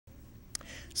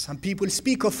Some people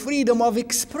speak of freedom of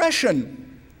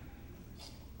expression.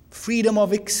 Freedom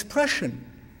of expression.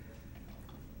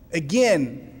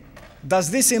 Again,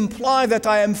 does this imply that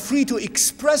I am free to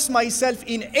express myself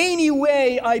in any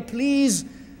way I please,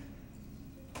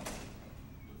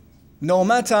 no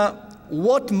matter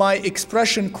what my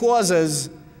expression causes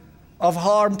of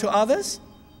harm to others?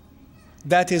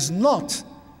 That is not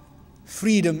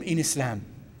freedom in Islam.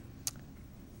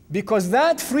 Because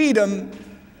that freedom,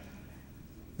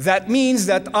 that means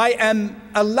that I am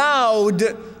allowed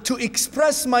to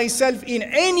express myself in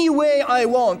any way I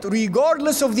want,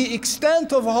 regardless of the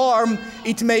extent of harm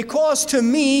it may cause to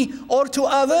me or to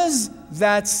others.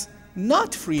 That's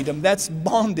not freedom, that's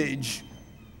bondage.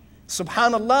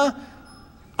 Subhanallah,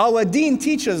 our deen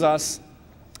teaches us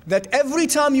that every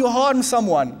time you harm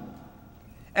someone,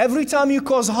 every time you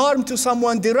cause harm to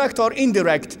someone, direct or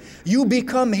indirect, you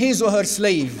become his or her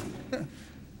slave.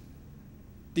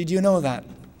 Did you know that?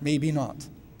 Maybe not.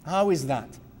 How is that?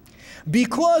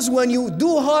 Because when you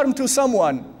do harm to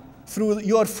someone through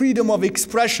your freedom of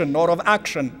expression or of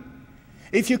action,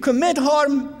 if you commit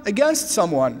harm against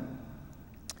someone,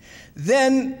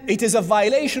 then it is a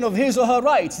violation of his or her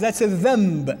rights. That's a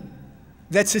dhanb.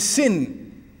 That's a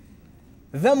sin.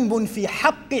 ذنب في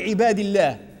حق عباد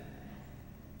الله.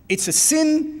 It's a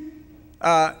sin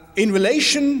in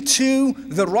relation to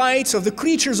the rights of the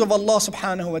creatures of Allah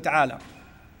subhanahu wa ta'ala.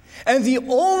 And the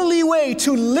only way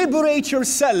to liberate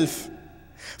yourself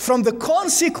from the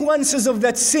consequences of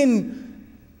that sin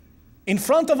in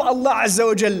front of Allah Azza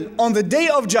wa Jal on the day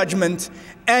of judgment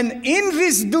and in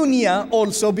this dunya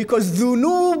also, because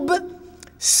dhunub,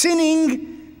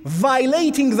 sinning,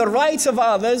 violating the rights of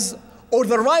others or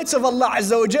the rights of Allah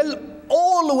Azza wa Jal,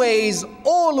 always,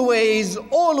 always,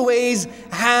 always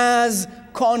has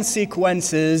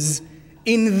consequences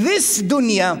in this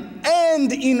dunya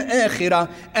and in akhirah,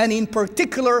 and in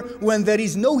particular when there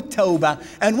is no tawbah.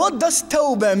 And what does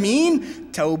tawbah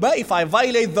mean? Tawbah, if I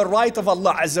violate the right of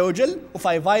Allah Azza wa Jal, if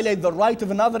I violate the right of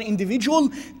another individual,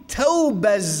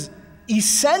 tawbah's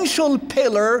essential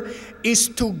pillar is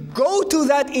to go to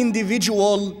that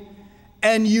individual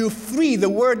and you free. The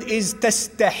word is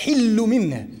تستحل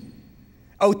منه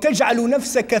أو تجعل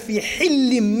نفسك في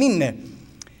حل منه.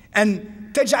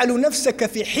 And تجعل نفسك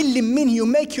في حل منه, you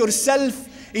make yourself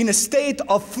in a state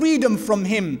of freedom from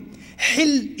him.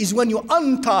 Hil is when you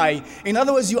untie. In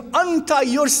other words, you untie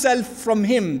yourself from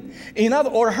him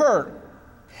or her.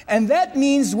 And that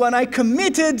means when I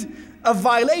committed a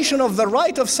violation of the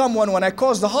right of someone, when I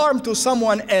caused harm to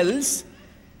someone else,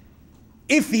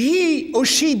 if he or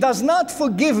she does not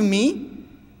forgive me,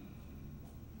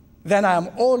 then I am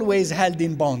always held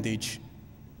in bondage.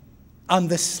 I'm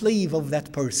the slave of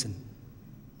that person.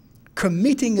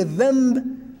 Committing a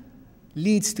dhanb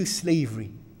leads to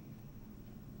slavery.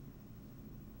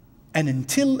 And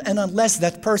until and unless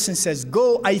that person says,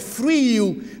 go, I free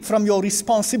you from your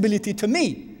responsibility to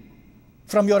me,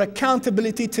 from your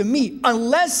accountability to me,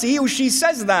 unless he or she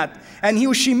says that, and he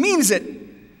or she means it,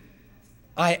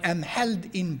 I am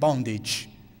held in bondage.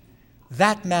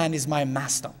 That man is my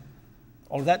master,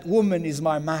 or that woman is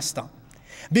my master.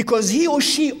 Because he or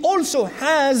she also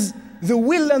has the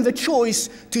will and the choice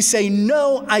to say,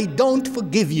 no, I don't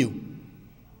forgive you.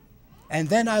 And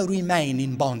then I remain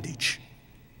in bondage.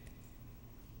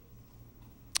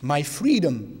 My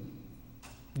freedom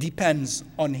depends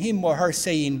on him or her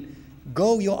saying,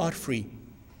 go, you are free.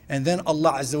 And then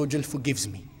Allah Azza wa Jal forgives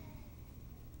me.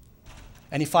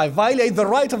 And if I violate the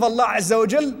right of Allah Azza wa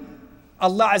Jal,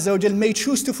 Allah Azza wa Jal may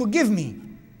choose to forgive me.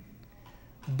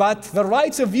 But the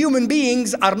rights of human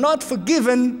beings are not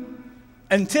forgiven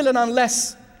until and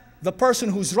unless the person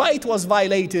whose right was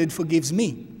violated forgives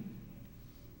me.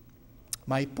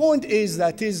 My point is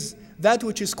that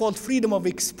which is called freedom of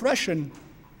expression,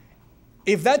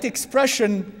 if that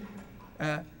expression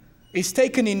is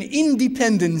taken in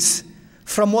independence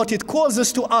from what it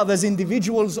causes to others,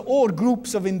 individuals or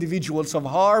groups of individuals, of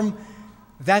harm,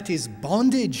 that is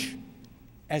bondage,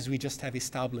 as we just have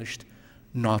established,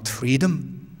 not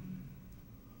freedom.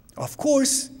 Of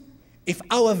course, if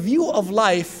our view of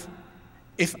life,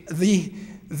 if the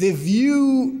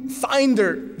view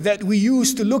finder that we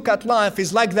use to look at life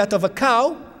is like that of a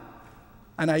cow,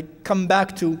 and I come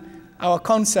back to our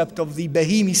concept of the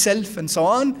bahimi self and so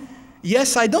on,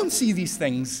 yes, I don't see these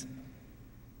things.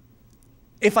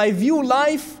 If I view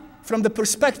life from the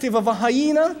perspective of a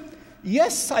hyena,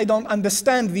 yes, I don't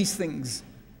understand these things.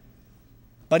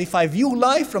 But if I view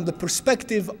life from the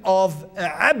perspective of a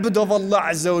abd of Allah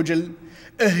Azza wa Jal,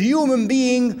 a human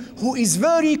being who is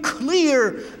very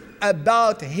clear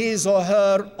about his or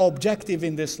her objective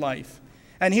in this life,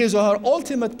 and his or her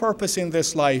ultimate purpose in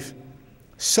this life,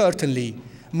 Certainly,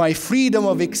 my freedom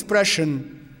of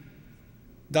expression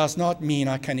does not mean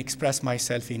I can express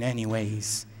myself in any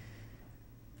ways.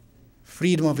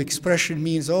 Freedom of expression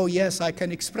means, oh yes, I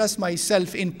can express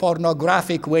myself in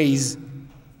pornographic ways.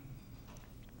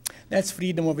 That's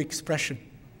freedom of expression.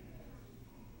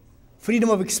 Freedom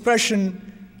of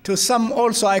expression to some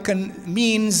also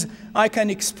means I can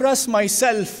express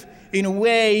myself in a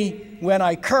way when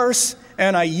I curse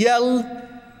and I yell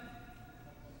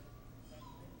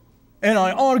and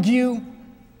I argue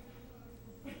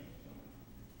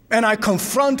and I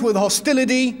confront with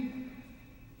hostility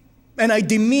and I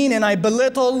demean and I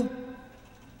belittle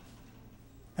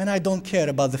and I don't care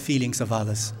about the feelings of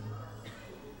others.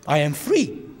 I am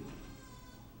free.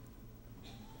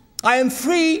 I am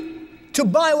free to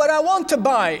buy what I want to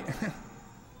buy,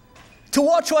 to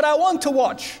watch what I want to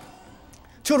watch,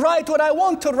 to write what I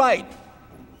want to write.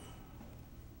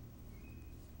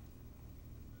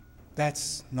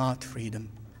 That's not freedom.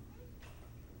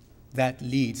 That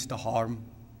leads to harm.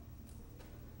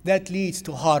 That leads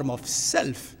to harm of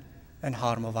self and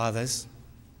harm of others.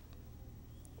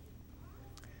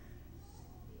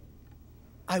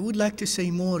 I would like to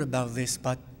say more about this,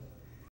 but